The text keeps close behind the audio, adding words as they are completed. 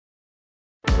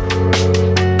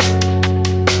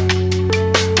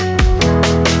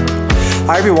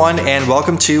Hi everyone, and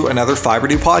welcome to another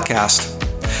Fibrenew podcast.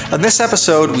 On this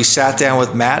episode, we sat down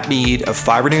with Matt Meade of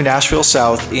Fibrenew Nashville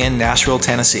South in Nashville,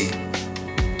 Tennessee.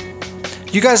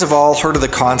 You guys have all heard of the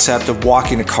concept of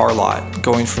walking a car lot,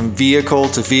 going from vehicle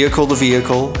to vehicle to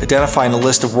vehicle, identifying a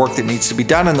list of work that needs to be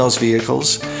done in those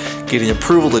vehicles, getting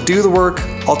approval to do the work,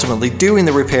 ultimately doing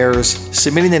the repairs,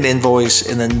 submitting an invoice,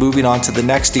 and then moving on to the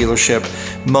next dealership,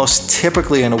 most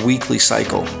typically in a weekly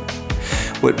cycle.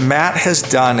 What Matt has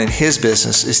done in his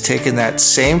business is taken that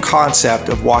same concept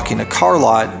of walking a car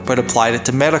lot, but applied it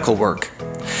to medical work.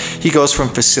 He goes from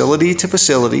facility to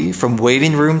facility, from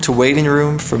waiting room to waiting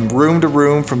room, from room to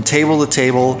room, from table to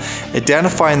table,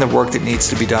 identifying the work that needs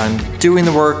to be done, doing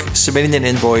the work, submitting an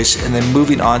invoice, and then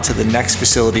moving on to the next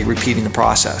facility, repeating the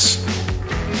process.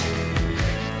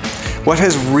 What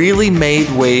has really made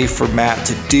way for Matt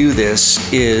to do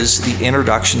this is the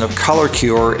introduction of Color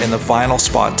Cure and the vinyl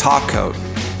spot top coat.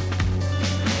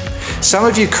 Some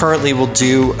of you currently will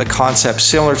do a concept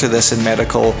similar to this in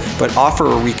medical, but offer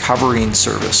a recovering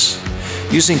service.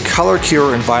 Using Color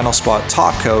Cure and vinyl spot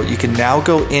top coat, you can now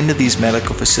go into these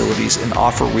medical facilities and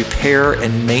offer repair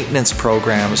and maintenance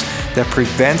programs that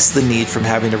prevents the need from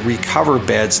having to recover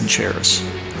beds and chairs.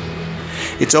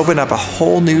 It's opened up a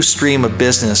whole new stream of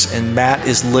business, and Matt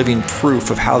is living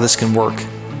proof of how this can work.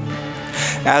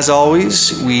 As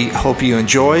always, we hope you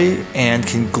enjoy and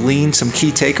can glean some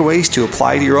key takeaways to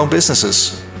apply to your own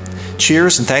businesses.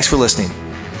 Cheers, and thanks for listening.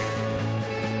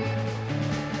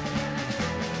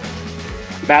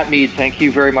 Matt Meade, thank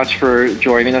you very much for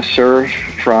joining us, sir,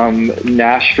 from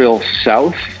Nashville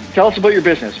South. Tell us about your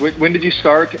business. When did you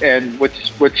start, and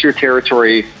what's your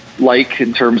territory like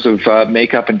in terms of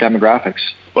makeup and demographics?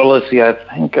 Well, let's see. I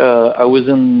think I was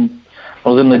in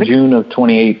the June of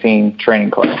 2018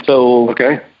 training class. So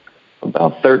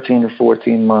about 13 or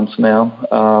 14 months now,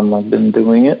 I've been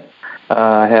doing it.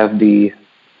 I have the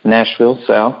Nashville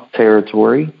South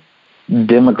territory.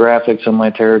 Demographics in my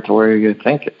territory, I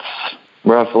think it's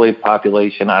roughly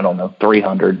population,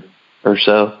 300 or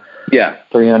so. Yeah.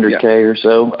 300K or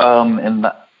so. And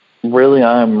really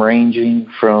I'm ranging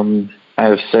from, I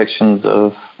have sections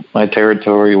of my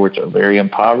territory which are very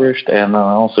impoverished, and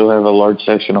I also have a large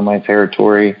section of my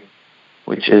territory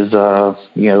which is,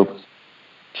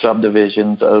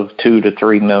 subdivisions of $2 to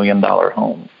 $3 million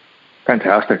homes.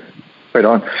 Fantastic. Right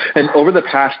on. And over the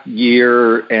past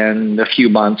year and a few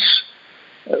months,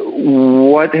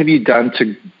 what have you done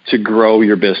to grow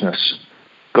your business?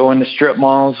 Going to strip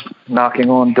malls, knocking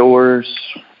on doors,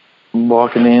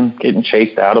 walking in, getting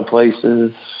chased out of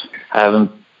places, having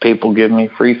people give me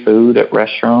free food at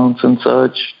restaurants and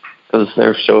such because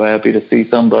they're so happy to see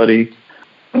somebody.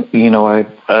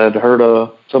 I'd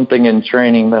heard something in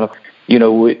training that,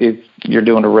 if you're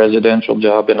doing a residential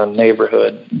job in a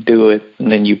neighborhood, do it, and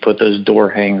then you put those door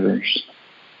hangers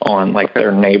on like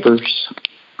their neighbors.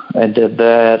 I did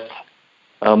that.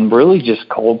 Really just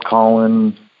cold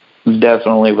calling,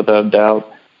 definitely without doubt.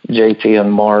 JT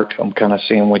and Mark, I'm kind of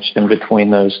sandwiched in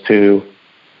between those two.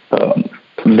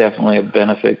 Definitely a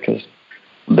benefit because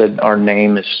our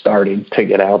name is starting to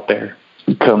get out there,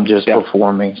 come just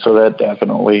before me. So that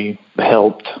definitely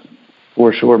helped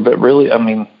for sure. But really,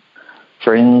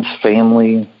 friends,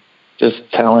 family, just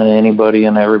telling anybody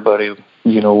and everybody,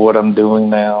 what I'm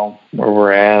doing now, where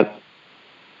we're at,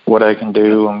 what I can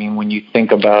do. When you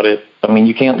think about it,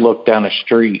 you can't look down a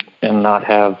street and not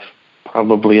have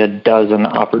probably a dozen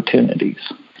opportunities.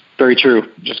 Very true.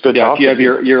 Just good. Yeah, if you have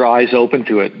your eyes open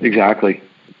to it. Exactly.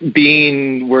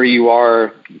 Being where you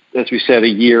are, as we said, a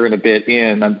year and a bit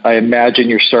in, I imagine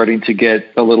you're starting to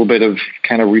get a little bit of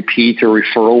kind of repeat or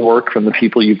referral work from the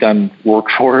people you've done work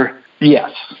for.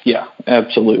 Yes. Yeah,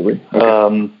 absolutely.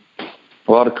 Okay.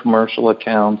 A lot of commercial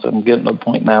accounts. I'm getting to a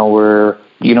point now where,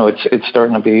 it's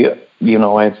starting to be,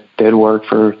 I did work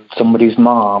for somebody's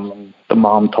mom, and the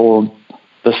mom told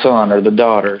the son or the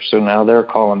daughter, so now they're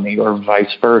calling me, or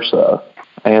vice versa.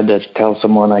 I had to tell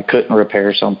someone I couldn't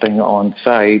repair something on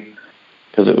site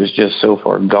because it was just so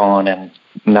far gone and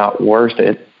not worth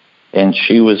it. And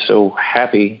she was so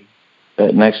happy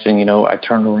that next thing you know, I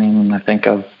turned around and I think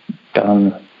I've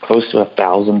done close to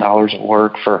 $1,000 of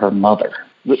work for her mother.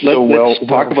 Let's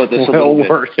talk about this a little bit.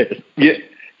 Worth it.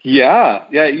 Yeah.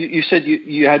 You said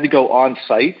you had to go on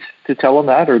site to tell them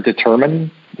that or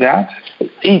determine that?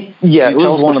 Yeah, it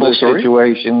was one of those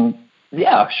situations.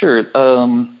 Yeah, sure.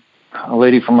 A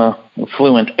lady from a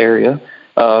affluent area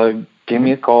gave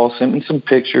me a call, sent me some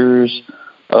pictures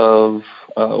of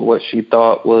what she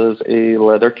thought was a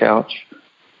leather couch,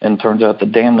 and turns out the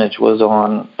damage was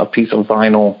on a piece of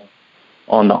vinyl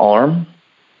on the arm.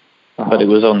 but it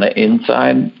was on the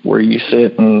inside where you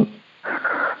sit, and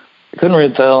I couldn't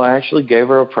really tell. I actually gave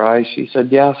her a price. She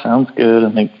said, yeah, sounds good.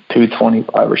 I think $225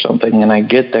 or something. And I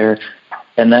get there,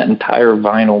 and that entire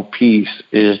vinyl piece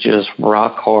is just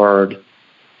rock hard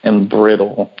and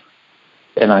brittle.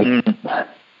 And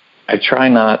I try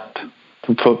not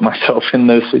to put myself in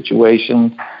those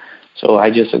situations. So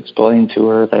I just explained to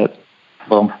her that,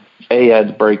 well, A, I had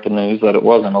to break the news that it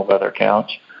wasn't a leather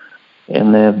couch.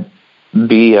 And then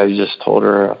B, I just told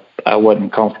her I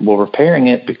wasn't comfortable repairing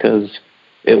it because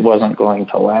it wasn't going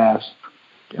to last.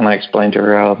 And I explained to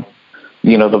her how, the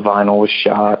vinyl was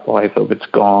shot, life of it's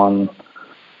gone.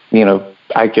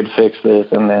 I could fix this,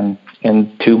 and then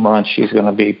in 2 months she's going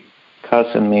to be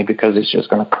cussing me because it's just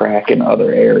going to crack in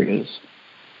other areas.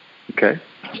 Okay.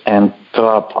 And so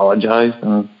I apologized,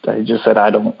 and I just said, I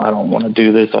don't want to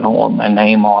do this. I don't want my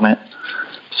name on it.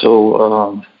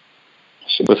 So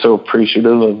she was so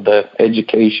appreciative of the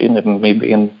education and me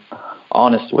being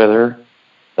honest with her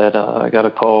that I got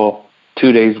a call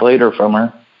 2 days later from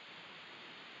her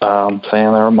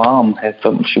saying that her mom had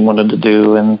something she wanted to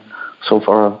do. And so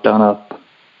far I've done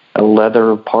a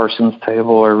leather Parsons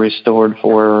table I restored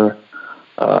for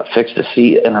her, fixed a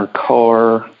seat in her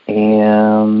car,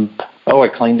 and I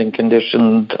cleaned and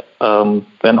conditioned an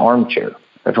armchair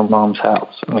at her mom's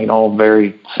house. I mean, all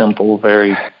very simple,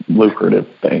 very lucrative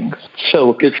things.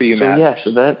 So good for you, Matt.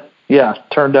 That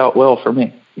turned out well for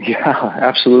me. Yeah,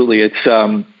 absolutely. It's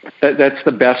that's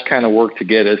the best kind of work to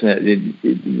get, isn't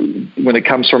it? When it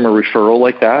comes from a referral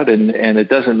like that, and it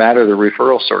doesn't matter the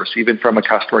referral source, even from a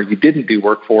customer you didn't do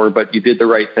work for, but you did the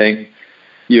right thing.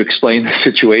 You explained the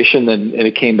situation, and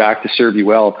it came back to serve you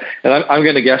well. And I'm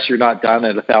going to guess you're not done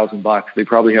at $1,000. They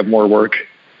probably have more work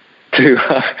to.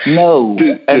 No,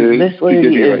 and this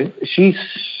lady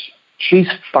she's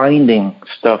finding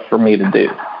stuff for me to do.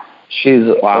 She's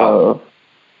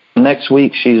next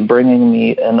week she's bringing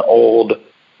me an old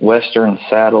Western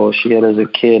saddle she had as a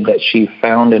kid that she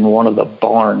found in one of the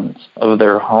barns of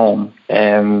their home,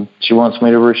 and she wants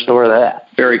me to restore that.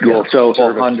 Very cool. Yeah, so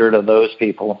 400 of those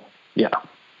people. Yeah.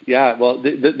 Yeah. Well,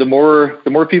 the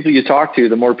more people you talk to,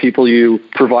 the more people you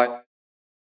provide,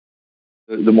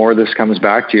 the more this comes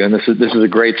back to you. And this is a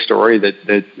great story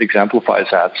that exemplifies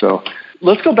that. So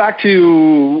let's go back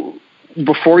to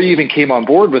before you even came on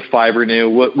board with Fibrenew.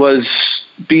 What was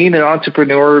being an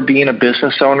entrepreneur, being a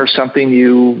business owner, something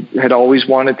you had always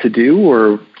wanted to do,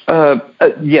 or?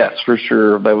 Yes, for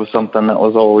sure. That was something that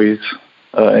was always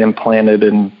implanted,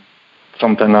 and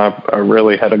something I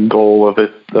really had a goal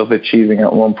of achieving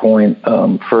at one point.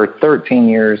 For 13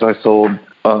 years, I sold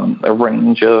a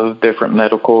range of different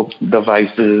medical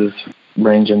devices,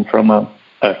 ranging from a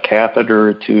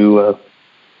catheter to a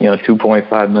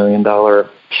 $2.5 million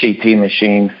CT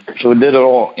machine. So I did it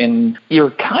all. And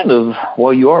you're kind of,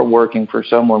 you are working for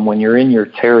someone when you're in your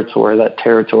territory. That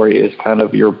territory is kind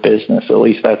of your business. At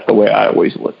least that's the way I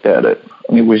always looked at it.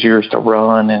 It was yours to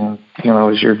run, and it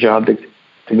was your job to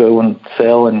go and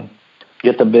sell and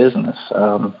get the business.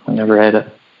 I never had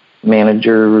a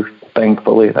manager,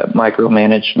 thankfully, that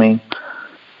micromanaged me.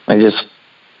 I just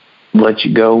let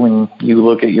you go, and you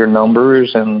look at your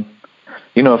numbers, and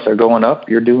if they're going up,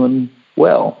 you're doing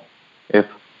well. If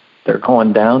they're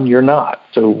going down, you're not.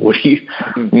 So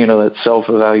that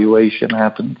self-evaluation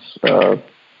happens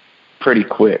pretty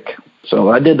quick. So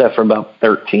I did that for about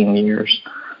 13 years,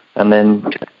 and then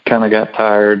kind of got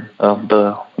tired of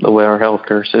the way our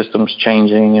healthcare system's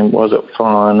changing, and wasn't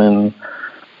fun. And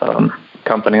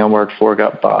company I worked for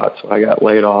got bought, so I got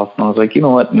laid off. And I was like, you know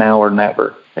what, now or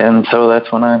never. And so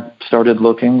that's when I started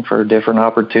looking for different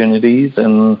opportunities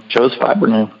and chose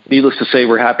Fibrenew. Needless to say,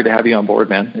 we're happy to have you on board,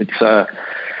 man.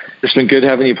 It's been good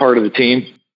having you part of the team.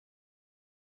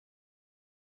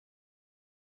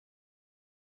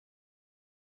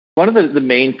 One of the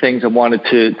main things I wanted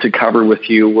to cover with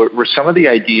you were some of the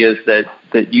ideas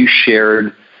that you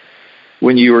shared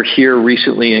when you were here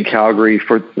recently in Calgary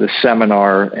for the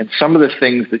seminar, and some of the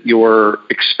things that you're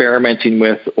experimenting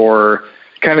with or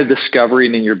kind of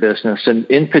discovering in your business, and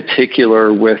in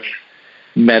particular with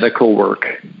medical work.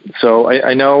 So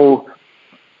I know,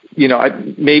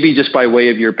 maybe just by way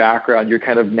of your background, you're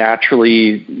kind of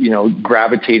naturally,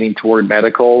 gravitating toward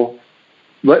medical.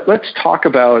 Let's talk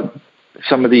about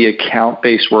some of the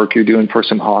account-based work you're doing for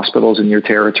some hospitals in your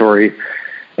territory.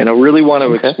 And I really want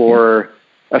to explore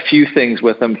a few things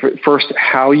with them. First,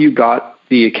 how you got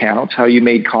the accounts, how you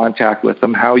made contact with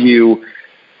them, how you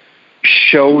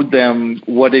showed them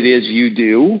what it is you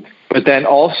do. But then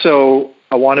also,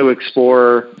 I want to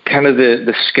explore kind of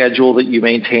the schedule that you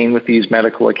maintain with these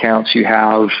medical accounts you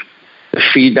have, the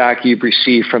feedback you've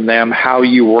received from them, how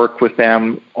you work with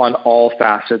them on all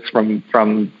facets from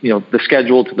the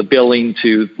schedule to the billing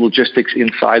to logistics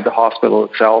inside the hospital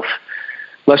itself.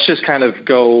 Let's just kind of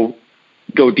go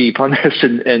deep on this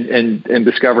and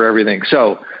discover everything.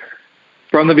 So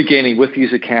from the beginning with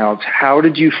these accounts, how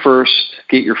did you first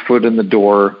get your foot in the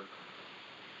door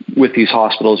with these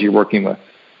hospitals you're working with?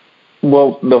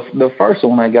 Well, the first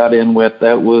one I got in with,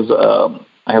 that was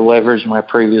I leveraged my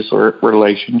previous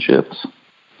relationships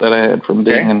that I had from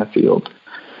being in the field.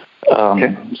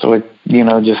 So it,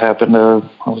 just happened to,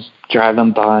 I was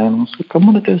driving by and I was like, I'm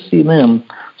going to go see them.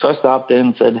 So I stopped in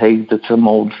and said, hey, to some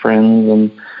old friends,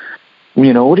 and,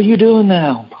 what are you doing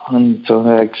now? And so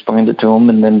I explained it to them,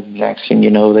 and then next thing you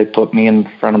know, they put me in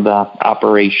front of the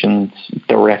operations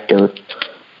director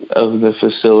of the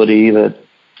facility that,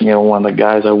 one of the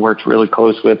guys I worked really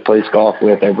close with, plays golf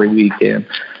with every weekend.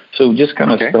 So just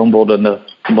kind of stumbled into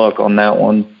luck on that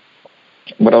one.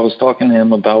 But I was talking to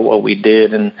him about what we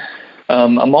did, and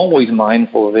I'm always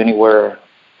mindful of anywhere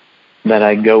that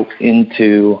I go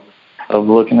into of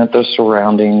looking at the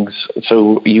surroundings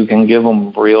so you can give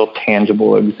them real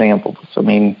tangible examples. I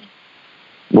mean,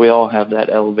 we all have that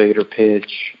elevator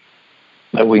pitch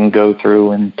that we can go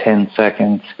through in 10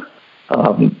 seconds.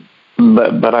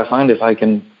 But I find if I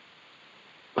can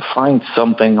find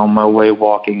something on my way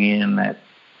walking in that,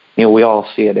 we all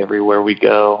see it everywhere we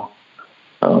go,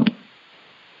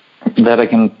 that I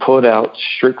can put out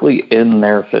strictly in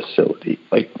their facility.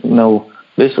 Like,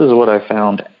 this is what I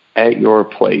found at your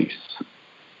place.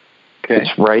 Okay.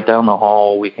 It's right down the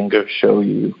hall. We can go show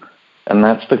you. And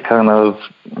that's the kind of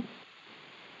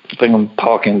thing I'm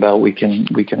talking about. We can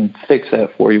fix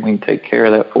that for you. We can take care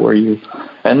of that for you.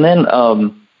 And then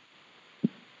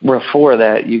before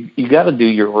that, you got to do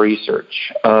your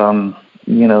research.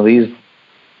 These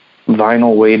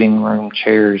vinyl waiting room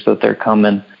chairs that they're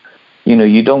coming,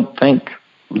 you don't think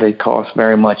they cost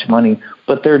very much money,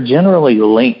 but they're generally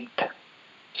linked.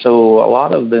 So a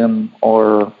lot of them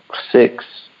are 6,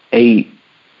 8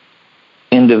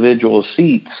 individual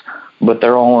seats, but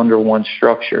they're all under one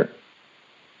structure.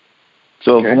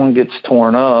 So if one gets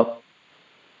torn up,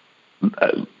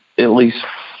 at least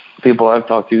people I've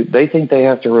talked to, they think they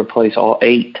have to replace all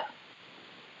 8.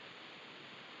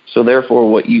 So therefore,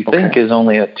 what you think is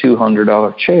only a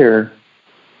 $200 chair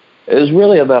is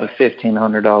really about a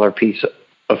 $1,500 piece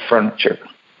of furniture.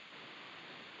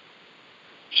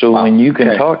 So when you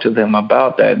can talk to them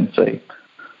about that and say,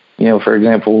 for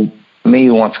example, me,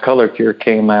 once Color Cure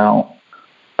came out,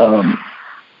 I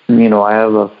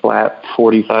have a flat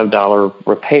 $45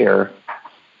 repair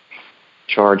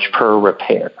charge per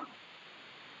repair.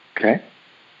 Okay.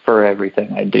 For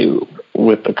everything I do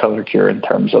with the Color Cure in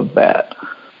terms of that.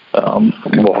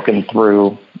 Walking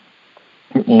through,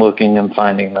 looking and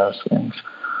finding those things.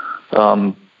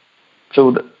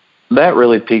 So that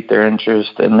really piqued their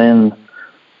interest. And then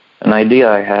an idea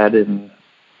I had, and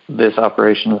this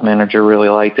operations manager really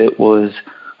liked it, was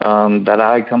that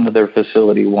I come to their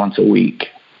facility once a week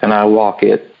and I walk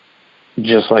it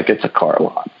just like it's a car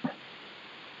lot.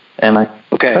 And I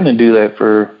kind of do that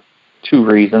for 2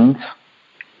 reasons,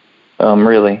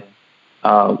 really.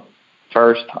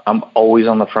 First, I'm always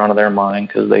on the front of their mind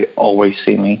because they always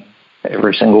see me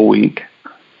every single week.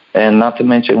 And not to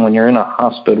mention, when you're in a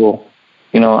hospital,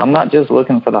 I'm not just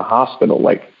looking for the hospital.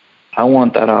 Like, I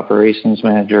want that operations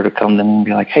manager to come in and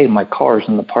be like, hey, my car's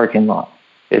in the parking lot.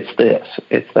 It's this,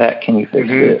 it's that. Can you fix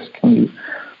this? Can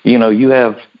you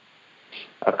have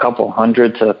a couple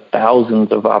hundred to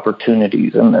thousands of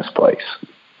opportunities in this place.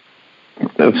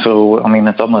 So,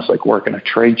 it's almost like working a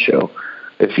trade show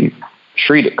if you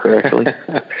treat it correctly.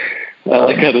 I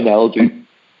like that analogy.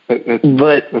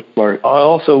 That's smart.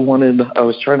 I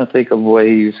was trying to think of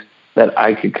ways that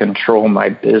I could control my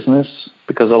business,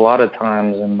 because a lot of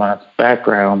times in my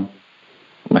background,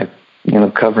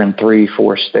 covering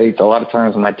 3-4 states, a lot of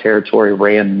times my territory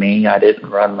ran me. I didn't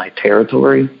run my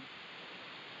territory.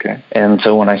 Okay. And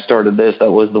so when I started this,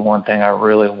 that was the one thing I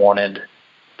really wanted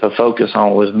to focus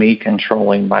on, was me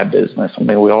controlling my business.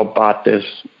 We all bought this.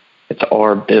 It's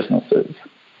our businesses.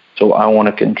 So I want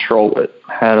to control it.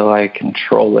 How do I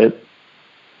control it?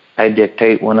 I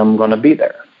dictate when I'm going to be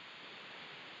there.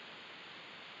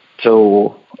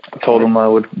 So I told them I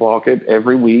would walk it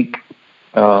every week.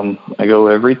 I go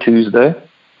every Tuesday,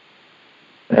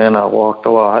 and I walked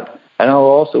a lot. And I'll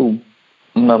also,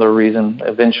 another reason,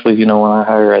 eventually, when I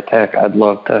hire a tech, I'd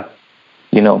love to,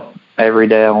 every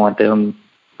day I want them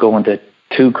going to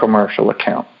 2 commercial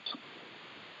accounts.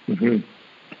 Mm-hmm.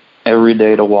 Every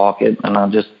day to walk it, and I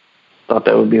just thought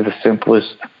that would be the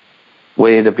simplest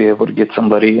way to be able to get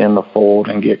somebody in the fold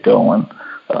and get going.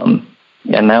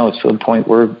 And now it's to the point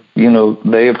where,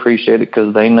 they appreciate it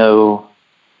because they know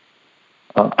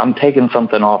I'm taking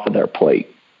something off of their plate.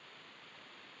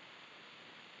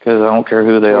 Because I don't care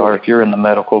who they are. If you're in the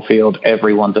medical field,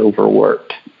 everyone's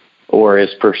overworked or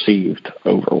is perceived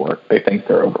overworked. They think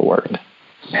they're overworked.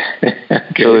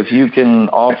 So if you can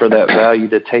offer that value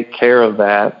to take care of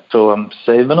that, so I'm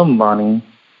saving them money,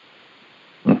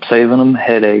 I'm saving them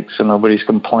headaches, so nobody's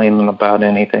complaining about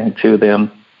anything to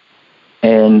them.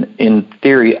 And in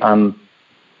theory, I'm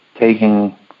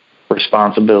taking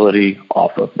responsibility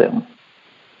off of them.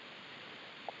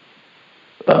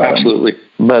 Absolutely.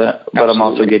 But I'm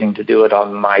also getting to do it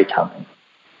on my time,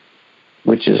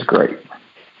 which is great.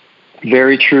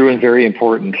 Very true and very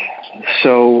important.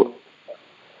 So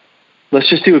let's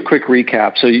just do a quick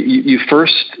recap. So you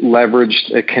first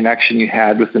leveraged a connection you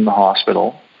had within the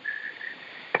hospital,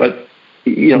 but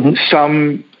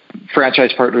some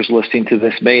franchise partners listening to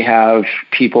this may have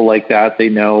people like that they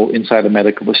know inside a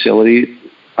medical facility.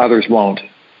 Others won't.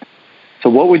 So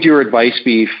what would your advice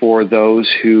be for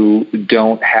those who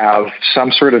don't have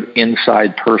some sort of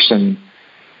inside person?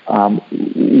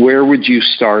 Where would you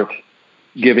start,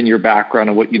 given your background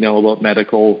and what you know about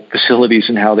medical facilities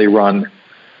and how they run?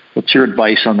 What's your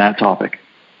advice on that topic?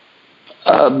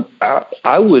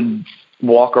 I would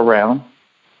walk around,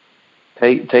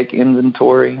 take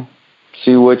inventory,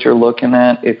 see what you're looking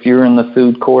at. If you're in the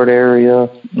food court area,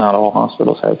 not all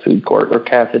hospitals have food court or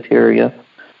cafeteria,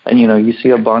 and you see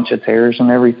a bunch of tears and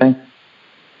everything.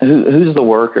 Who's the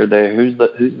worker there? Who's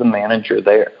the manager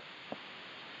there?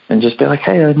 And just be like,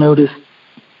 hey, I noticed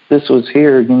this was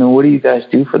here. What do you guys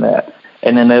do for that?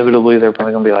 And inevitably, they're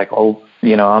probably going to be like, oh,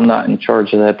 I'm not in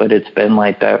charge of that, but it's been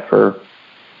like that for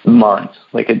months.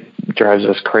 Like, it drives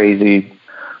us crazy,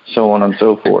 so on and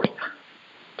so forth.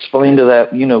 Explain to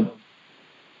that,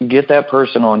 get that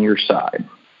person on your side.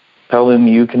 Tell them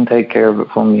you can take care of it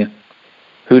for me.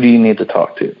 Who do you need to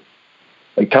talk to?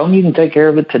 Like, tell them you can take care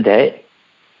of it today.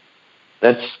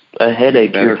 That's a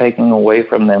headache you're taking away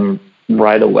from them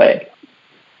right away.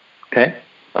 Okay.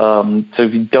 So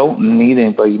if you don't need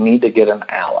anybody, you need to get an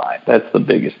ally. That's the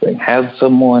biggest thing. Have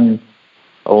someone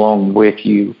along with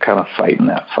you kind of fighting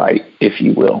that fight, if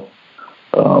you will.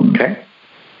 Okay.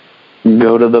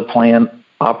 Go to the plant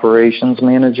operations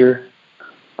manager.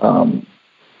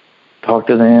 Talk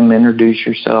to them, introduce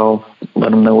yourself,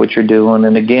 let them know what you're doing.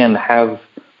 And again, have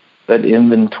that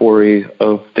inventory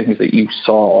of things that you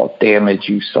saw, damage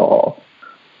you saw.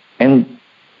 And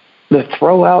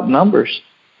throw out numbers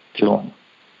to them.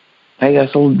 Hey, I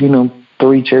sold,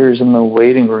 3 chairs in the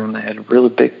waiting room that had really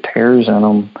big tears in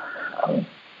them.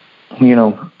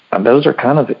 Those are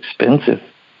kind of expensive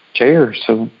chairs.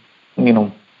 So,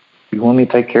 you want me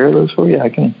to take care of those for you? I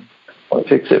can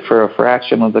fix it for a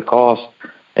fraction of the cost,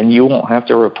 and you won't have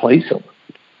to replace them.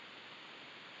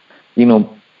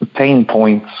 Pain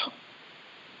points.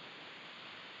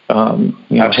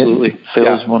 Absolutely.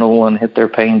 Sales 101, hit their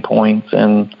pain points,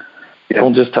 and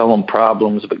don't just tell them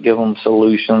problems, but give them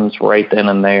solutions right then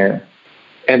and there.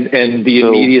 And the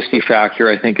immediacy factor,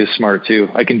 I think, is smart too.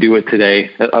 I can do it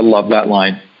today. I love that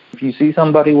line. If you see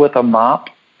somebody with a mop,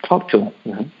 talk to them.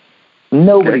 Mm-hmm.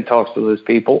 Nobody talks to those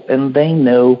people, and they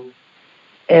know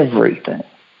everything.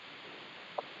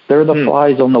 They're the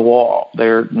flies on the wall.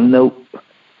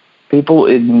 People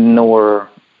ignore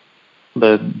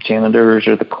the janitors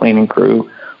or the cleaning crew,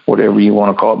 whatever you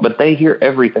want to call it, but they hear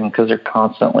everything because they're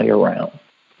constantly around.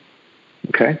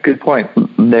 Okay, good point.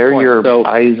 They're your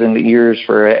eyes and ears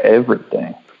for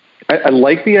everything. I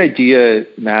like the idea,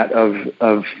 Matt,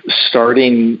 of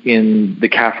starting in the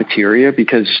cafeteria,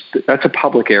 because that's a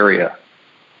public area.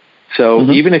 So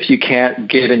even if you can't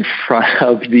get in front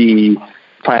of the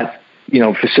plant,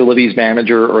 facilities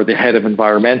manager or the head of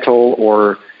environmental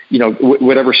or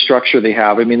whatever structure they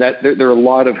have. I mean, that there are a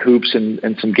lot of hoops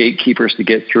and some gatekeepers to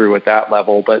get through at that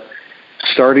level. But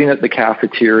starting at the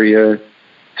cafeteria,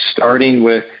 starting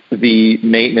with the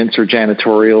maintenance or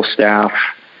janitorial staff,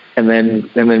 and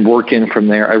then work in from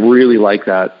there. I really like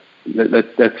that.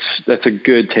 That's a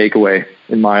good takeaway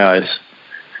in my eyes.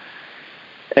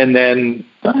 And then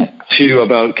too,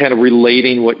 about kind of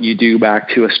relating what you do back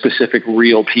to a specific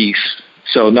real piece.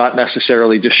 So not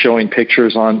necessarily just showing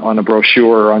pictures on a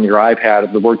brochure or on your iPad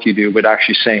of the work you do, but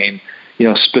actually saying,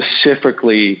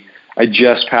 specifically, I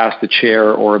just passed a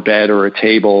chair or a bed or a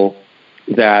table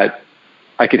that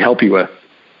I could help you with.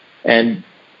 And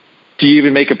do you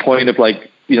even make a point of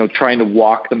trying to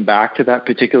walk them back to that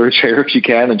particular chair if you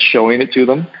can and showing it to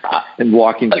them and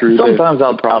walking through Sometimes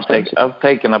I've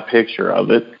taken a picture of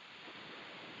it.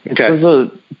 Okay.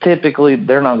 Because typically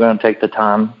they're not going to take the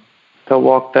time to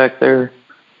walk back there.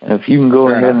 And if you can go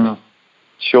ahead and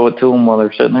show it to them while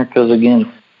they're sitting there. Because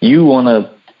again, you want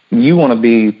to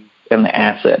be an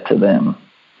asset to them.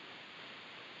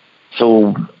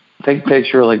 So take a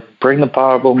picture, like bring the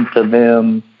problem to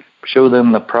them, show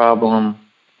them the problem,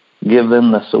 give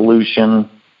them the solution,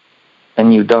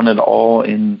 and you've done it all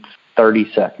in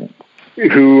 30 seconds.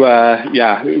 Who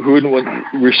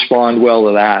wouldn't respond well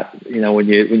to that? You know, when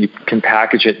you can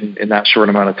package it in that short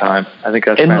amount of time. I think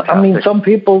that's fantastic. I mean, some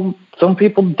people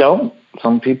don't.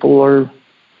 Some people are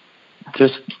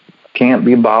just can't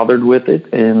be bothered with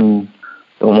it and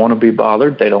don't want to be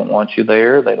bothered. They don't want you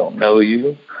there. They don't know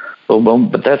you.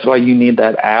 But that's why you need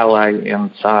that ally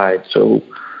inside. So,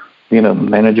 you know,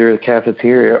 manager of the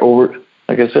cafeteria, or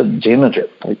like I said, janitor.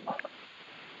 Like,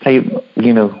 hey,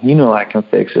 you know I can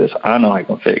fix this. I know I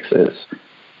can fix this.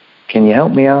 Can you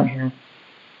help me out here?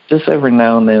 Just every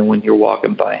now and then when you're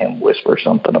walking by him, whisper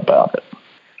something about it.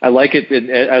 I like it.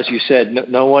 As you said,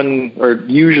 no one, or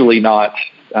usually not,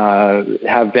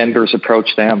 have vendors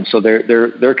approach them. So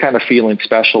they're kind of feeling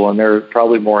special, and they're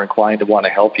probably more inclined to want to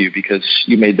help you because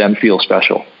you made them feel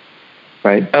special,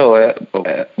 right?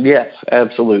 Yes,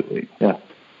 absolutely. Yeah.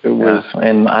 It was,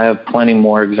 and I have plenty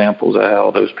more examples of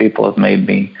how those people have made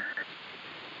me,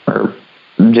 or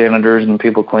janitors and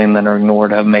people clean that are ignored,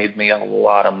 have made me a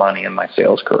lot of money in my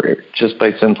sales career just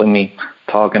by simply me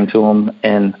talking to them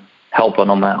and helping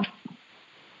them out.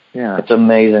 Yeah, it's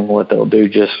amazing what they'll do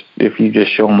just if you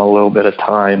just show them a little bit of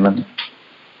time and,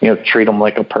 you know, treat them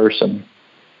like a person.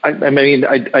 I mean,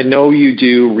 I know you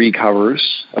do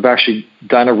recovers. I've actually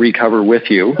done a recover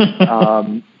with you,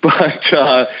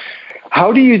 but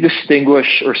how do you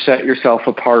distinguish or set yourself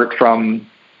apart from,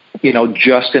 you know,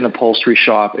 just an upholstery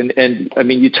shop? And I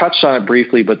mean, you touched on it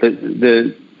briefly, but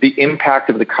the impact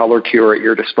of the color cure at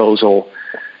your disposal,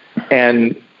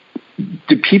 and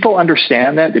do people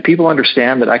understand that? Do people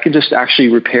understand that I can just actually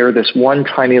repair this one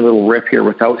tiny little rip here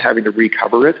without having to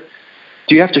recover it?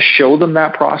 Do you have to show them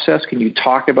that process? Can you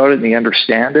talk about it and they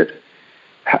understand it?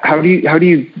 How do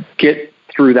you get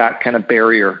through that kind of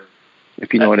barrier,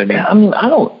 if you know what I mean? I mean, I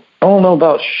don't know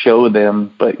about show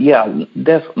them, but yeah,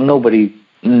 nobody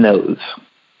knows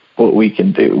what we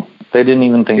can do. They didn't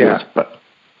even think it was, but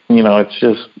you know,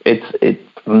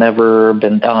 it's never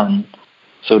been done,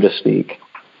 so to speak.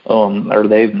 Or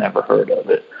they've never heard of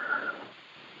it.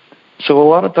 So a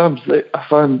lot of times I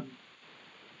find,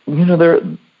 you know, they're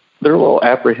a little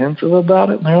apprehensive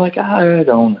about it, and they're like, I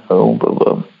don't know, blah,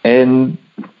 blah. And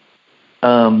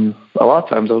a lot of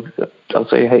times I'll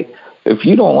say, hey, if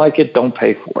you don't like it, don't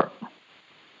pay for it.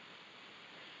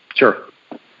 Sure.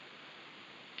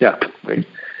 Yeah.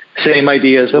 Same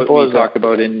idea as what we talk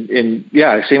about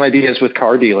same ideas with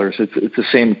car dealers. It's the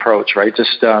same approach, right?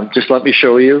 Just let me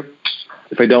show you.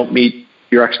 If I don't meet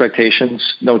your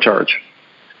expectations, no charge.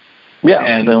 Yeah,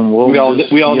 and then we all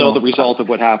know the result of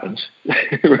what happens.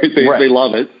 Right? They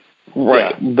love it.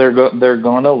 Right, yeah. They're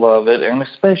going to love it, and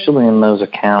especially in those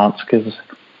accounts, because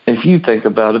if you think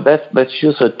about it, that's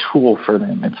just a tool for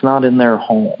them. It's not in their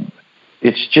home.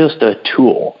 It's just a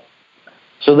tool.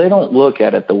 So they don't look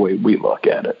at it the way we look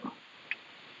at it.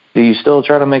 Do you still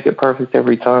try to make it perfect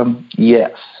every time?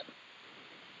 Yes.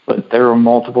 But there were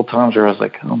multiple times where I was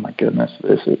like, oh my goodness,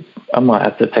 I'm going to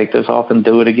have to take this off and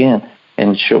do it again.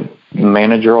 And the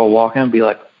manager will walk in and be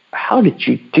like, how did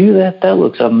you do that? That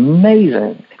looks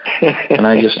amazing. And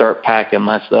I just start packing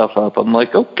my stuff up. I'm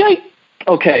like,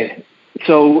 okay.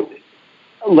 So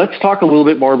let's talk a little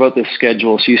bit more about this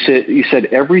schedule. So you said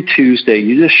every Tuesday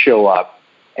you just show up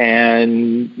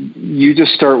and you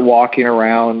just start walking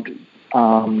around.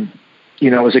 You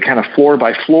know, is it kind of floor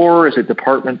by floor? Is it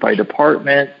department by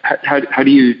department? How do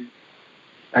you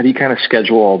kind of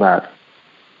schedule all that?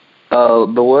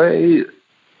 The way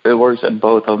it works at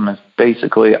both of them is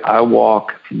basically I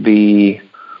walk the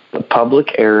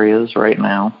public areas right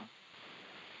now,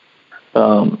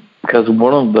 because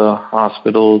one of the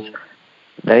hospitals,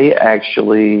 they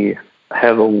actually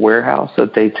have a warehouse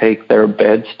that they take their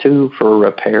beds to for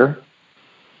repair,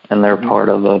 and they're part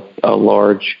of a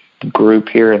large group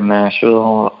here in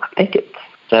Nashville. I think it's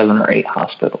 7 or 8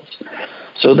 hospitals.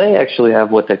 So they actually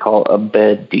have what they call a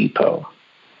bed depot.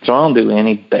 So I don't do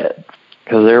any beds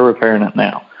because they're repairing it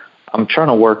now. I'm trying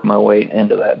to work my way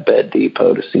into that bed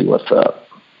depot to see what's up.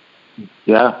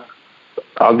 Yeah,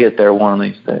 I'll get there one of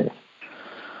these days.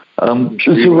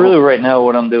 So really right now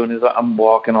what I'm doing is I'm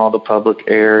walking all the public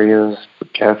areas, the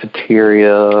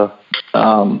cafeteria,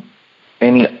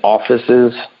 any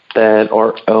offices that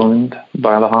are owned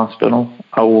by the hospital,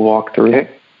 I will walk through.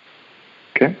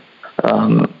 Okay.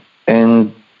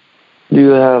 And do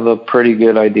have a pretty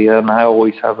good idea, and I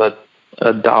always have a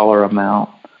dollar amount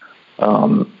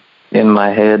in my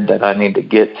head that I need to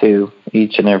get to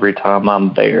each and every time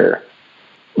I'm there.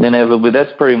 Inevitably,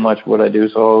 that's pretty much what I do.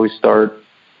 So I always start,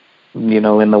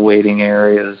 in the waiting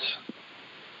areas,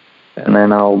 and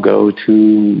then I'll go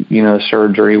to,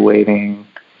 surgery waiting.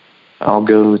 I'll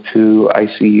go to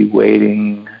ICU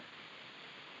waiting,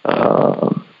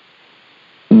 the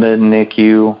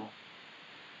NICU,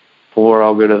 or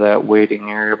I'll go to that waiting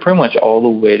area. Pretty much all the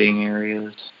waiting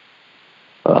areas.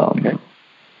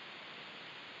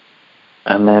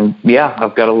 And then,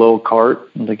 I've got a little cart.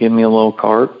 They give me a little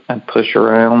cart. I push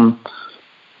around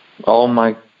all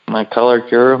my color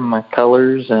cure, my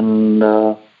colors, and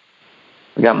I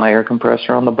got my air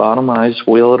compressor on the bottom. I just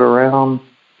wheel it around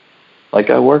like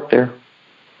I work there.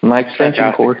 My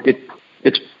extension cord.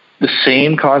 It's the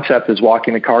same concept as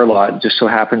walking a car lot. It just so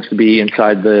happens to be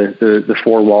inside the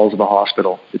four walls of a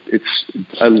hospital.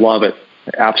 I love it.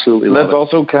 I absolutely love it. That's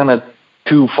also kind of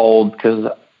twofold,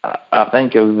 because I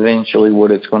think eventually what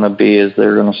it's going to be is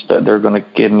they're going to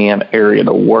give me an area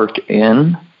to work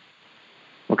in.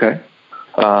 Okay.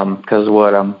 Because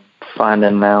what I'm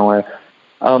finding now,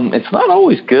 it's not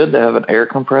always good to have an air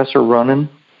compressor running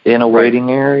in a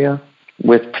waiting area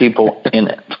with people in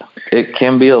it. It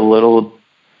can be a little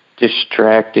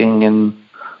distracting, and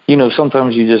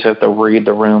sometimes you just have to read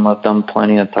the room. I've done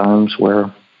plenty of times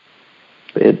where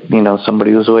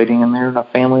somebody was waiting in there and a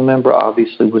family member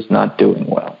obviously was not doing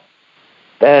well.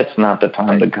 That's not the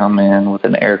time to come in with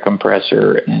an air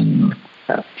compressor and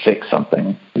fix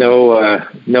something.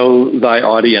 Know thy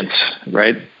audience,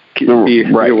 right? Be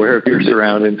aware of your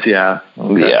surroundings. Yeah.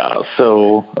 Okay. Yeah.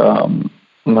 So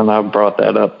when I brought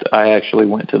that up, I actually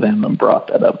went to them and brought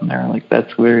that up, and they're like,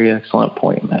 "That's a very excellent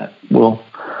point, Matt." Well,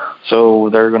 so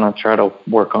they're going to try to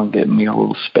work on getting me a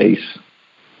little space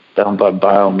down by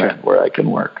Biomed where I can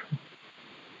work.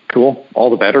 Cool. All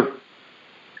the better.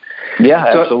 Yeah,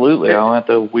 absolutely. I don't have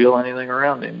to wheel anything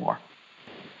around anymore.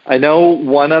 I know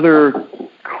one other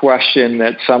question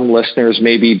that some listeners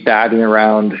may be batting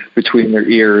around between their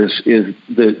ears is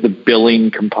the billing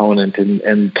component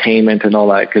and payment and all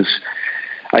that, because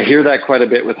I hear that quite a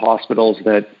bit with hospitals,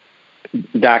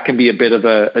 that can be a bit of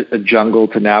a jungle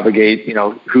to navigate.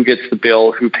 Who gets the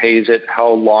bill, who pays it, how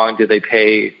long do they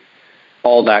pay,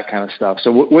 all that kind of stuff.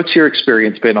 So what's your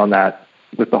experience been on that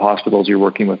with the hospitals you're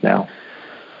working with now?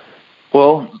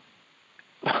 Well,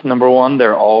 number one,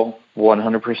 they're all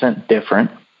 100% different.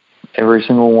 Every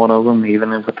single one of them,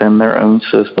 even within their own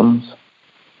systems.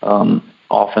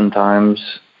 Oftentimes,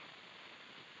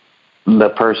 the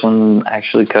person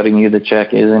actually cutting you the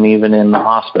check isn't even in the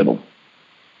hospital.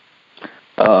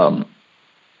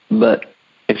 But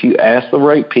if you ask the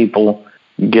right people,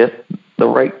 get the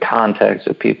right contacts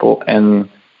of people, and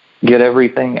get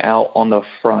everything out on the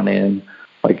front end.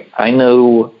 Like, I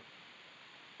know,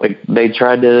 they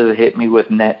tried to hit me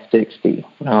with net 60,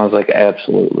 and I was like,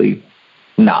 absolutely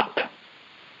not.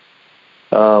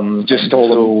 Just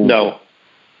told them no.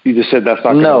 You just said that's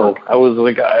not going to work. I was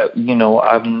like,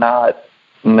 I'm not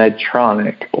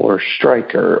Medtronic or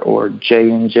Stryker or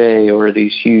J&J or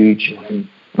these huge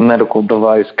medical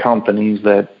device companies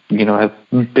that have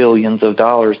billions of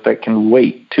dollars that can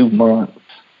wait 2 months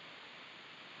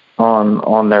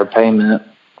on their payment.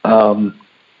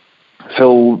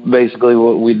 So basically,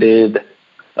 what we did is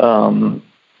we're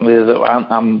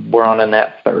on a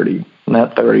net 30.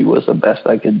 Net 30 was the best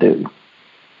I could do.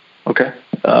 Okay.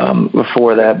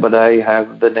 Before that, but I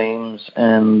have the names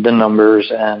and the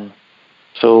numbers, and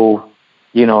so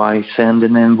I send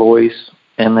an invoice,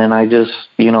 and then I just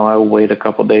I'll wait a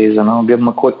couple days and I'll give them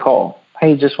a quick call.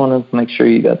 Hey, just want to make sure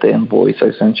you got the invoice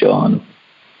I sent you on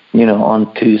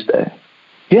Tuesday.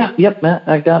 Yeah, yep, Matt,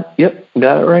 got it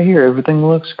right here. Everything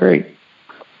looks great.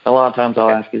 A lot of times I'll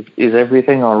ask, is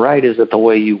everything all right? Is it the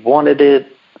way you wanted it?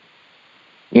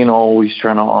 Always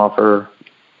trying to offer.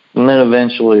 And then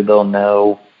eventually they'll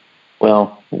know.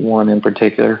 Well, one in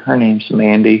particular, her name's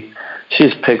Mandy. She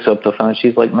just picks up the phone.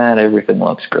 She's like, Matt, everything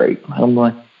looks great. I'm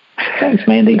like, thanks,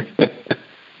 Mandy.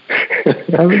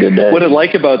 Have a good day. What I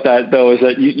like about that, though, is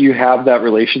that you have that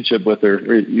relationship with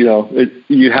her.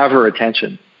 You have her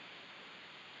attention,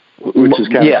 which is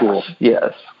kind of cool.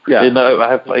 Yes. Yeah. And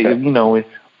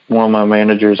one of my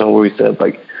managers always said,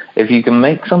 if you can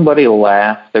make somebody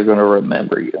laugh, they're going to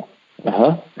remember you.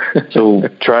 So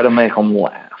try to make them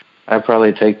laugh. I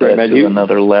probably take that to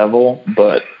another level,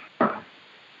 but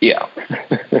yeah,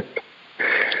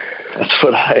 that's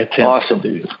what I attempt to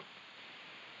do.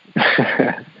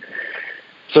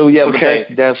 So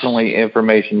but definitely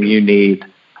information you need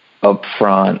up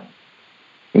front.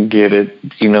 Get it,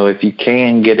 if you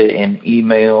can, get it in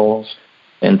emails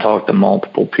and talk to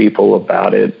multiple people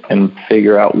about it and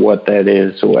figure out what that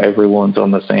is so everyone's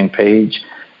on the same page.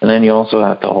 And then you also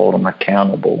have to hold them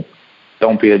accountable.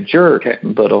 Don't be a jerk,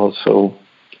 but also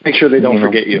make sure they don't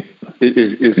forget you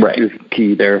is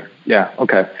key there. Yeah.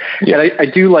 Okay. Yeah. And I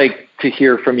do like to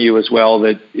hear from you as well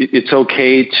that it's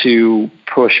okay to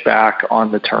push back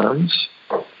on the terms.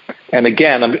 And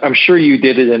again, I'm sure you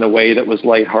did it in a way that was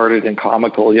lighthearted and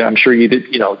comical. Yeah, I'm sure you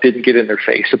didn't get in their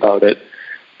face about it.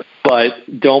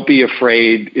 But don't be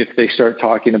afraid if they start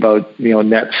talking about,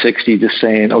 net 60, just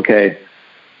saying, okay,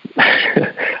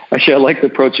 actually, I like the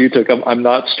approach you took. I'm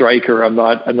not Stryker. I'm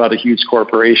not a huge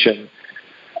corporation.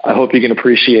 I hope you can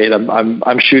appreciate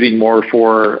I'm shooting more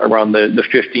for around the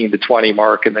 15 to 20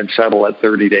 mark and then settle at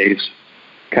 30 days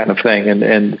kind of thing.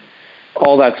 And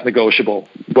all that's negotiable,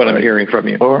 what I'm hearing from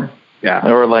you. Or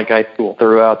like I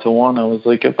threw out to one, I was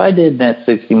like, if I did net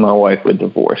 60, my wife would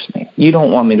divorce me. You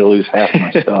don't want me to lose half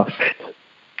my stuff.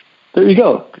 There you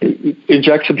go.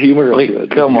 Inject some humor into it.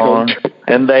 Come on.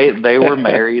 And they were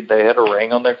married. They had a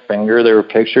ring on their finger. There were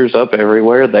pictures up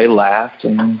everywhere. They laughed.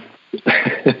 And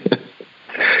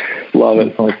love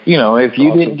it. Like, if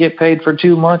you didn't get paid for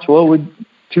 2 months, what would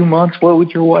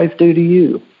your wife do to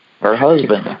you? Or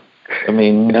husband? I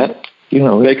mean,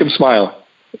 make them smile.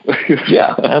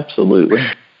 Yeah, absolutely.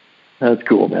 That's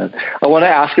cool, man. I want to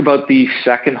ask about the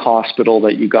second hospital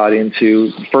that you got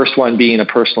into. The first one being a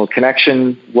personal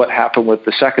connection. What happened with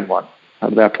the second one? How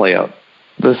did that play out?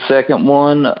 The second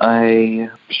one, I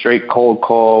straight cold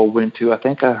call went to, I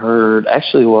think I heard,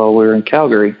 actually while we were in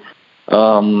Calgary,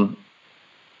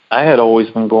 I had always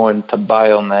been going to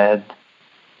Biomed,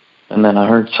 and then I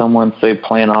heard someone say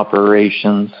plant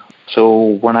operations.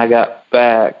 So when I got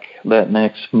back that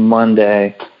next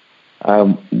Monday,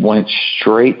 I went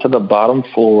straight to the bottom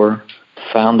floor,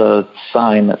 found a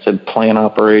sign that said plant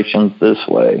operations this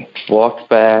way, walked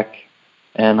back,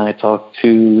 and I talked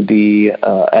to the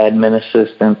admin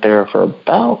assistant there for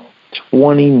about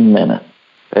 20 minutes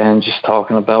and just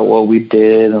talking about what we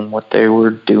did and what they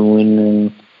were doing.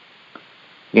 And,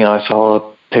 I saw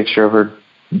a picture of her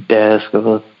desk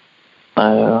of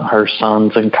her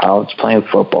sons in college playing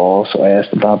football, so I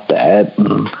asked about that.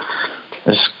 And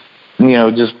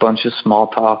just a bunch of small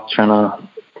talk, trying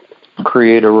to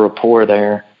create a rapport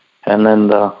there. And then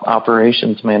the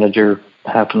operations manager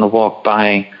happened to walk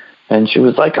by, and she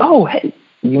was like, "Oh, hey,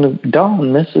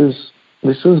 Dawn, this is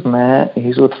Matt.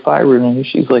 He's with Fibrenew."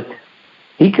 She's like,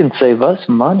 "He can save us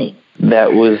money."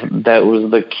 That was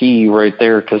the key right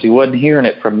there, because he wasn't hearing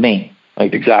it from me.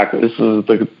 Like, exactly, this is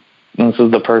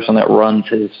the person that runs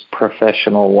his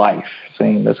professional life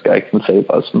saying this guy can save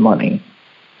us money.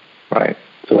 Right.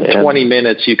 So in 20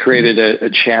 minutes, you created a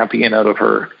champion out of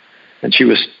her, and she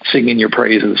was singing your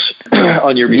praises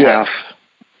on your behalf.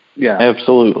 Yeah,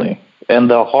 absolutely. And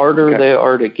the harder they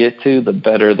are to get to, the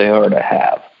better they are to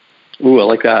have. Ooh, I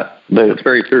like that. That's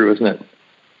very true, isn't it?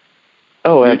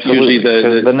 Oh, absolutely.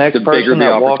 Usually the next person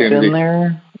that walks in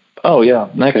there,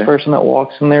 person that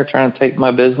walks in there trying to take my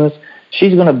business,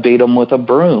 she's going to beat them with a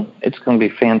broom. It's going to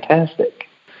be fantastic.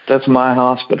 That's my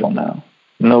hospital now.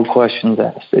 No questions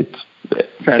asked. It's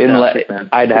fantastic, man.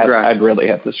 I'd really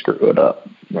have to screw it up.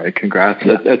 Right, congrats.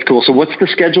 That's cool. So what's the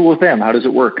schedule with them? How does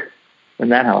it work in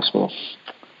that hospital?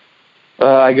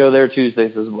 I go there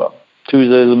Tuesdays as well.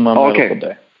 Tuesdays is my medical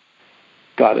day.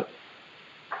 Got it.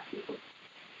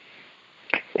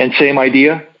 And same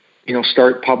idea,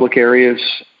 start public areas,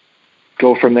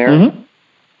 go from there?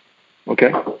 Mm-hmm.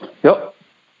 Okay.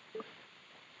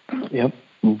 Yep.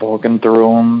 Walking through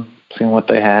them, seeing what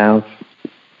they have.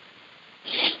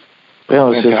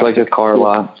 It's just like a car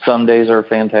lot. Some days are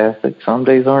fantastic. Some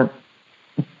days aren't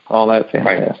all that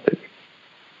fantastic.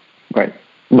 Right.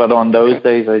 But on those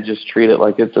days, I just treat it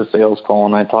like it's a sales call,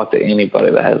 and I talk to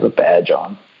anybody that has a badge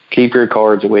on. Keep your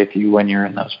cards with you when you're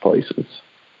in those places.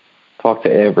 Talk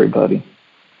to everybody.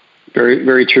 Very,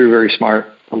 very true. Very smart.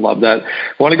 I love that.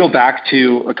 I want to go back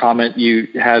to a comment you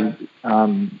had,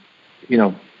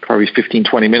 probably 15,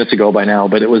 20 minutes ago by now,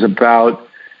 but it was about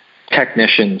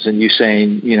technicians and you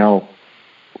saying,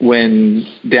 when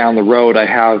down the road I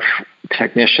have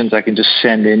technicians I can just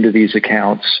send into these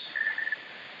accounts.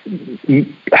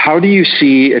 How do you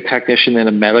see a technician in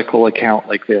a medical account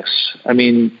like this? I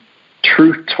mean,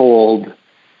 truth told,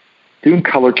 doing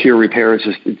color cure repairs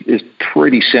is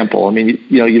pretty simple. I mean,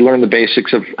 you learn the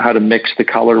basics of how to mix the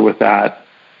color with that.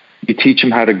 You teach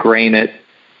them how to grain it.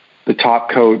 The top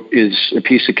coat is a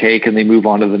piece of cake, and they move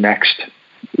on to the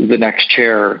next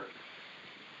chair.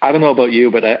 I don't know about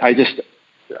you, but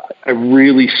I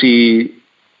really see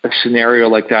a scenario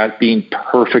like that being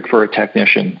perfect for a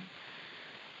technician.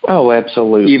 Oh,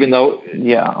 absolutely. Even though,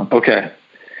 yeah. Okay.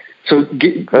 So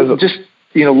just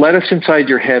let us inside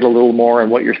your head a little more on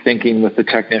what you're thinking with the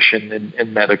technician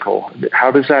in medical.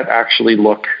 How does that actually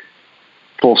look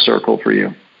full circle for you?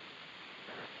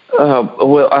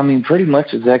 Well, I mean, pretty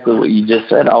much exactly what you just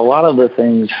said. A lot of the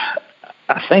things,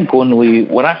 I think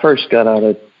when I first got out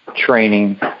of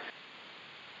training,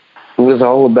 it was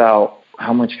all about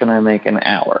how much can I make an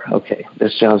hour? Okay,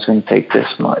 this job's going to take this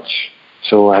much.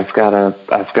 So I've got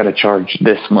to charge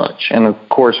this much. And of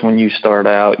course, when you start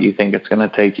out, you think it's going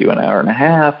to take you an hour and a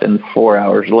half, and 4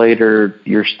 hours later,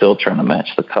 you're still trying to match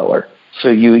the color. So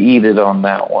you eat it on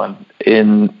that one.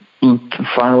 And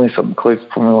finally, something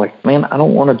clicked for me, like, man, I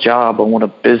don't want a job. I want a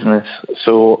business.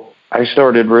 So I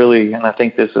started really, and I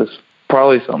think this is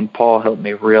probably something Paul helped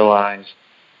me realize,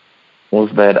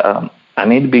 was that I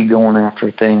need to be going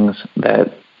after things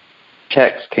that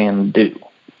techs can do.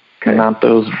 Okay. Not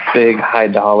those big,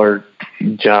 high-dollar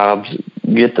jobs.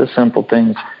 Get the simple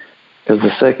things. Because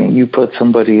the second you put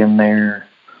somebody in there,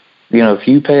 if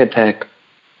you pay a tech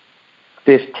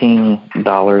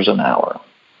 $15 an hour,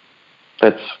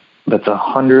 that's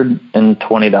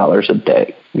 $120 a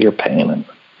day you're paying him.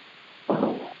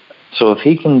 So if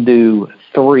he can do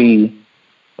 3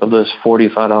 of those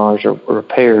 $45 of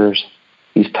repairs,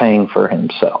 he's paying for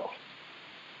himself.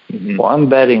 Mm-hmm. Well, I'm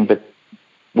betting, but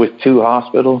with 2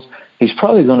 hospitals, he's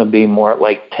probably going to be more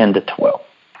like 10 to 12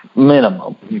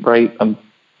 minimum, right?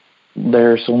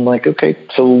 So I'm like, okay,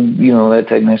 so, that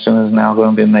technician is now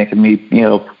going to be making me,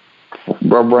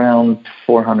 around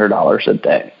 $400 a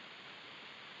day.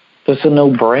 It's a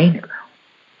no-brainer.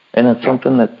 And it's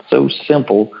something that's so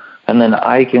simple, and then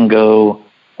I can go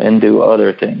and do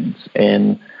other things.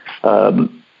 And,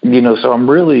 so I'm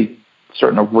really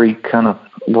starting to kind of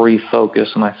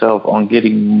refocus myself on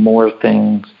getting more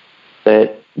things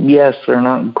that, yes, they're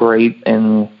not great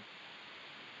and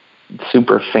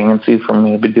super fancy for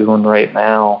me to be doing right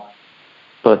now.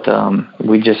 But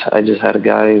I just had a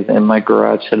guy in my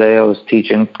garage today I was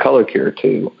teaching color cure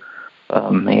to.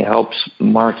 He helps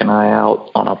Mark and I out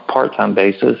on a part-time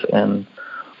basis, and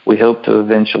we hope to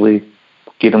eventually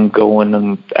get him going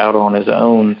and out on his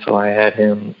own. So I had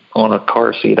him on a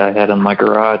car seat I had in my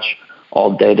garage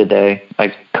all day today.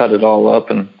 I cut it all up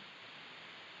and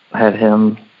had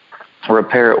him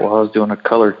repair it while I was doing a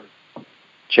color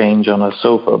change on a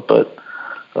sofa. But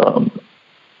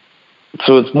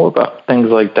so it's more about things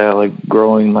like that, like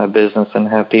growing my business and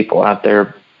have people out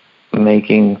there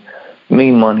making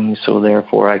me money, so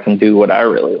therefore I can do what I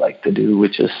really like to do,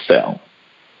 which is sell.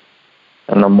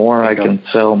 And the more I can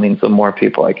sell means the more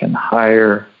people I can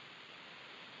hire,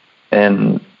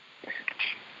 and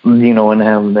and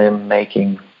have them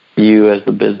making you as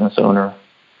the business owner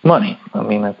money. I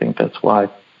mean, I think that's why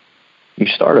you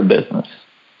start a business.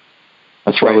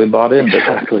 That's why we bought into it.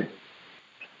 Exactly.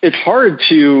 It's hard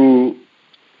to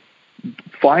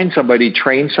find somebody,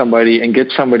 train somebody, and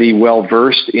get somebody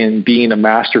well-versed in being a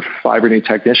master Fibrenew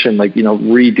technician, like,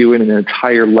 redoing an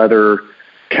entire leather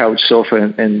couch,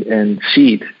 sofa, and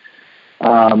seat.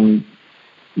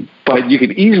 But you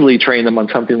could easily train them on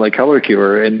something like color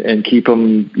cure and keep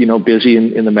them, busy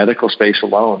in the medical space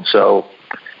alone. So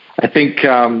I think,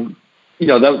 that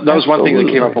was one thing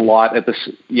that came up a lot at this.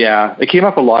 Yeah, it came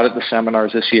up a lot at the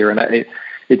seminars this year. And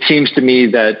it seems to me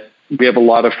that we have a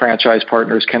lot of franchise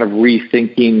partners kind of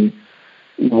rethinking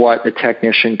what a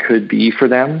technician could be for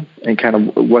them and kind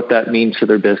of what that means to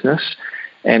their business.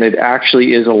 And it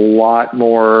actually is a lot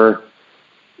more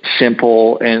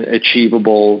simple and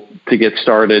achievable to get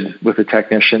started with a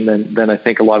technician than I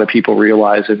think a lot of people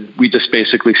realize. And we just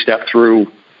basically step through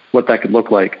what that could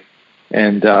look like.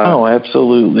 And oh,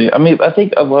 absolutely. I mean, I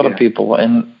think a lot of people,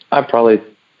 and I probably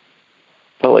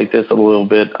felt like this a little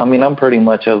bit. I mean, I'm pretty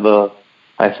much of a,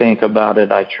 I think about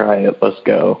it, I try it, let's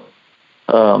go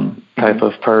type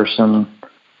of person.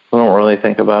 I don't really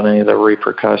think about any of the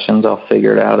repercussions. I'll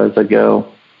figure it out as I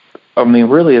go. I mean,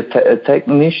 really, a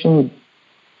technician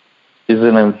is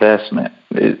an investment.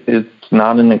 It's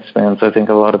not an expense. I think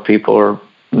a lot of people are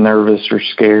nervous or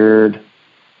scared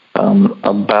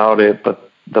about it, but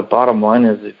the bottom line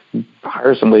is if you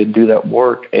hire somebody to do that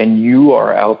work and you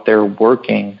are out there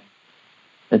working,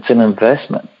 it's an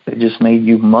investment. It just made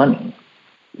you money.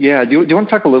 Yeah. Do you want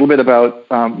to talk a little bit about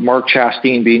Mark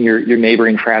Chastain being your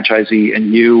neighboring franchisee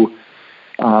and you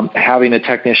having a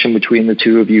technician between the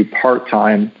two of you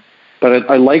part-time? But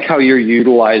I like how you're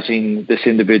utilizing this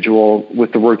individual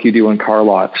with the work you do in car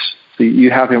lots. So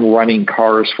you have him running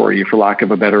cars for you, for lack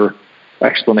of a better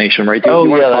explanation, right? Do you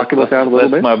want to talk about that a little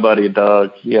bit? That's my buddy,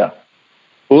 Doug. Yeah.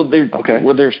 Well,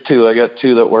 there's two. I got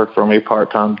two that work for me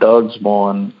part-time. Doug's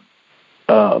one.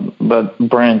 But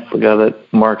Brent's the guy that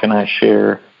Mark and I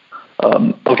share.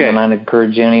 Okay. And I'd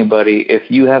encourage anybody,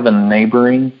 if you have a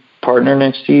neighboring partner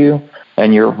next to you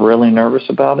and you're really nervous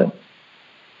about it,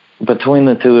 between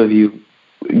the two of you,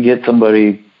 get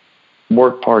somebody,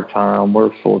 work part-time,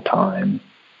 work full-time.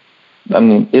 I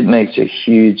mean, it makes a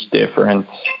huge difference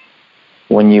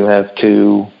when you have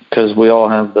two, because we all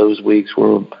have those weeks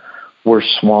where we're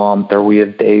swamped, or we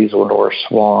have days when we're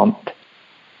swamped.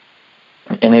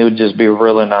 And it would just be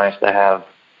really nice to have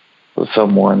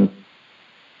someone.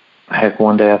 Heck,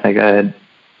 one day I think I had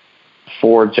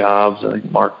 4 jobs. I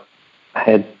think Mark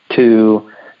had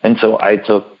 2. And so I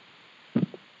took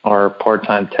our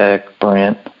part-time tech,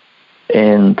 Brent,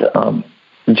 and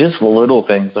just little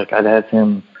things. Like I'd have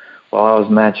him, while I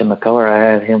was matching the color,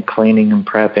 I had him cleaning and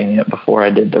prepping it before I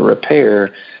did the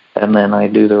repair. And then I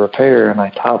do the repair and I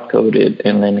top coat it,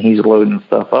 and then he's loading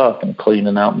stuff up and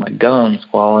cleaning out my guns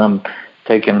while I'm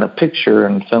taking the picture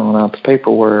and filling out the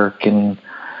paperwork. And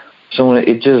so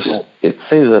it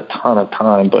saves a ton of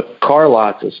time. But car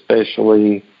lots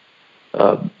especially,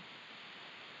 I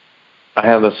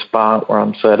have a spot where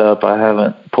I'm set up. I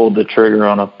haven't pulled the trigger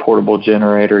on a portable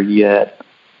generator yet,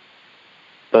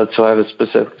 but so I have a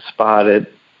specific spot at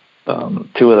 2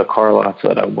 of the car lots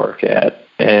that I work at.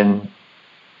 And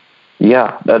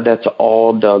yeah, that's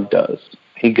all Doug does.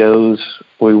 He goes,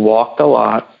 we walk the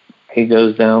lot. He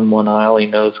goes down one aisle. He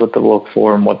knows what to look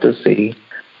for and what to see.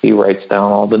 He writes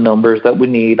down all the numbers that we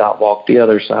need. I'll walk the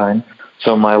other side.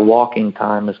 So my walking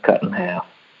time is cut in half.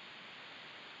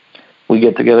 We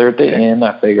get together at the end.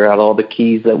 I figure out all the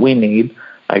keys that we need.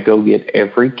 I go get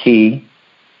every key,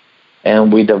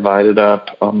 and we divide it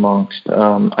up amongst,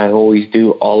 I always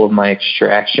do all of my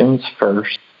extractions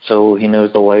first, so he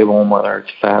knows the label and whether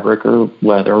it's fabric or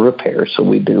leather repair. So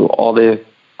we do all the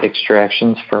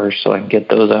extractions first so I can get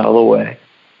those out of the way.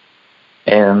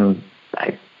 And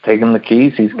I take him the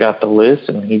keys. He's got the list,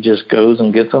 and he just goes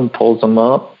and gets them, pulls them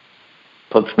up,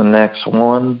 puts the next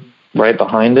one right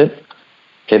behind it.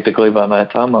 Typically, by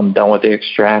that time, I'm done with the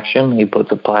extraction. He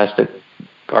puts a plastic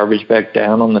garbage bag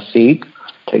down on the seat,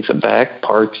 takes it back,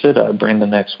 parks it. I bring the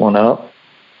next one up,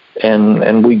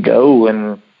 and we go.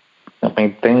 And I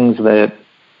mean, things that,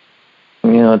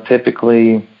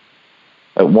 typically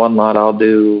at one lot, I'll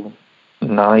do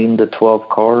 9 to 12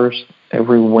 cars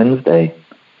every Wednesday.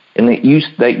 And that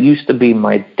used to be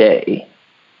my day.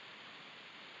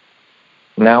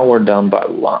 Now we're done by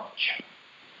lunch.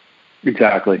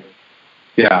 Exactly.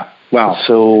 Yeah. Wow.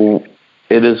 So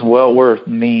it is well worth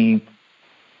me,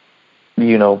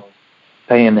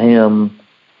 paying him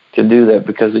to do that,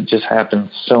 because it just happens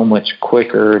so much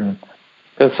quicker. And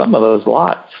because some of those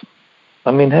lots,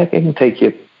 I mean, heck, it can take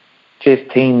you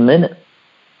 15 minutes,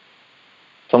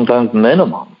 sometimes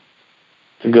minimum,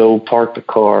 to go park the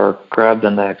car, grab the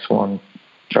next one,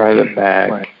 drive it back.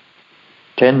 Right.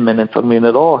 10 minutes. I mean,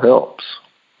 it all helps.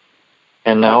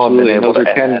 And now Absolutely. I've been able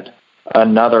to add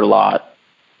another lot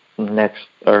next,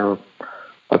 or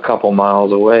a couple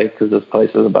miles away, because this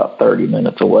place is about 30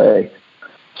 minutes away.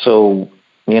 So,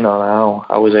 now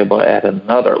I was able to add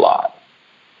another lot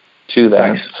to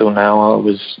that. Nice. So now I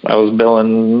was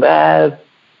billing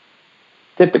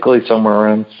typically somewhere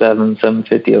around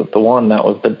 $750 of the one. That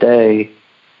was the day.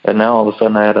 And now all of a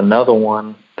sudden I had another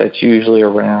one that's usually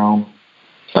around,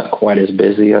 it's not quite as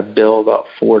busy. I bill about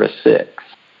 4 to 6.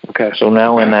 Okay. So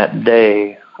now in that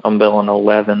day, I'm billing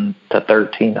 $1,100 to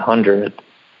 $1,300.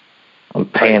 I'm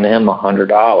paying him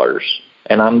 $100,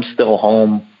 and I'm still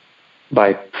home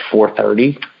by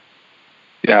 4:30.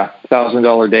 Yeah,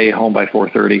 $1,000 day, home by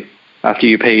 4:30 after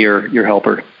you pay your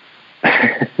helper.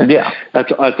 Yeah,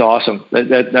 that's awesome.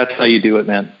 That's how you do it,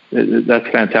 man. That's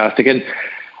fantastic, and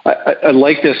I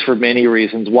like this for many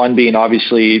reasons. One being,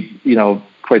 obviously,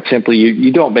 quite simply,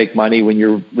 you don't make money when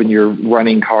you're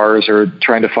running cars or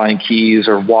trying to find keys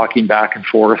or walking back and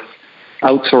forth.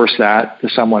 Outsource that to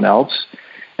someone else.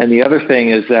 And the other thing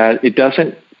is that it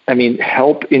doesn't,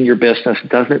 help in your business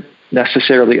doesn't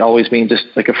necessarily always mean just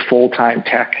like a full-time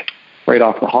tech right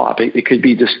off the hop. It could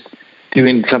be just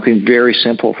doing something very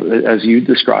simple, as you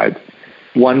described.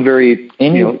 One very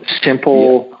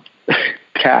simple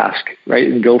task, right?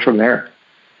 And go from there.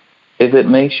 If it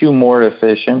makes you more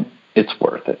efficient, it's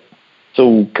worth it.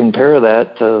 So compare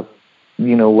that to,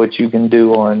 what you can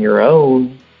do on your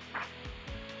own.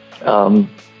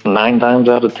 9 times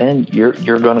out of 10,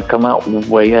 you're going to come out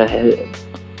way ahead.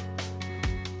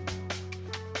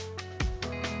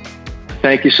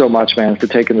 Thank you so much, man, for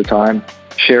taking the time,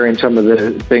 sharing some of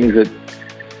the things that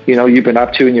you've been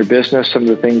up to in your business, some of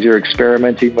the things you're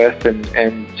experimenting with,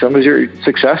 and some of your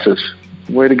successes.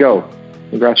 Way to go!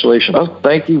 Congratulations. Oh,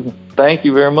 thank you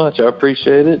very much. I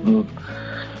appreciate it, and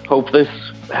hope this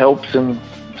helps in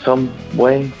some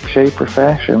way, shape, or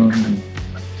fashion.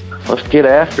 Let's get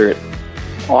after it.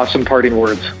 Awesome parting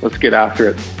words. Let's get after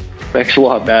it. Thanks a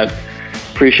lot, Matt.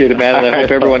 Appreciate it, man. And I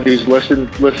hope everyone who's listened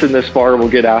this far will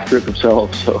get after it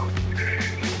themselves. So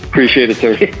appreciate it,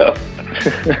 sir. Yeah.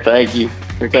 Thank you.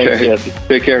 Okay. Thanks, Jesse.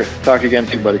 Take care. Talk again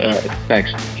soon, buddy. All right.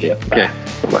 Thanks. Yeah. Okay.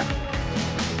 Bye-bye.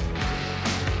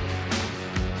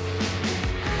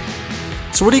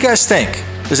 So what do you guys think?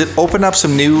 Does it open up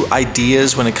some new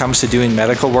ideas when it comes to doing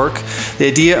medical work? The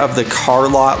idea of the car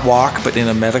lot walk, but in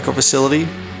a medical facility?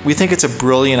 We think it's a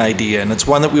brilliant idea, and it's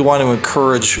one that we want to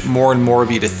encourage more and more of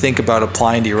you to think about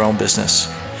applying to your own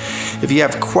business. If you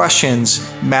have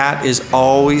questions, Matt is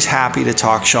always happy to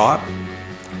talk shop.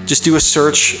 Just do a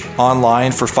search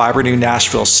online for Fibrenew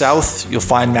Nashville South. You'll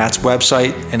find Matt's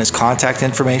website and his contact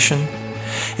information.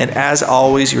 And as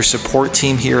always, your support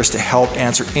team here is to help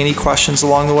answer any questions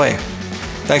along the way.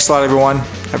 Thanks a lot, everyone.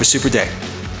 Have a super day.